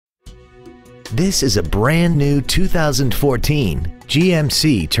This is a brand new 2014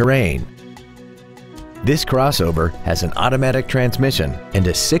 GMC Terrain. This crossover has an automatic transmission and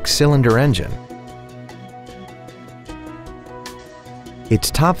a 6-cylinder engine.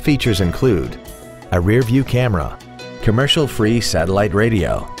 Its top features include a rear-view camera, commercial-free satellite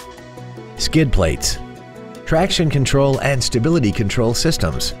radio, skid plates, traction control and stability control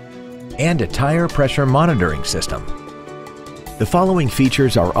systems, and a tire pressure monitoring system. The following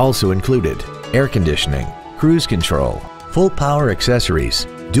features are also included: air conditioning, cruise control, full power accessories,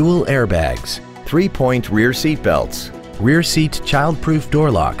 dual airbags, 3-point rear seat belts, rear seat child-proof door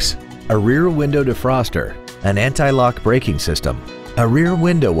locks, a rear window defroster, an anti-lock braking system, a rear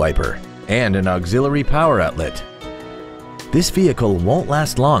window wiper, and an auxiliary power outlet. This vehicle won't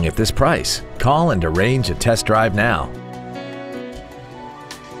last long at this price. Call and arrange a test drive now.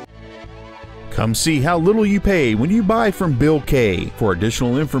 Come see how little you pay when you buy from Bill K. For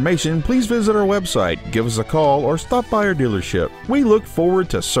additional information, please visit our website, give us a call, or stop by our dealership. We look forward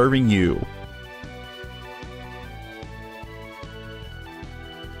to serving you.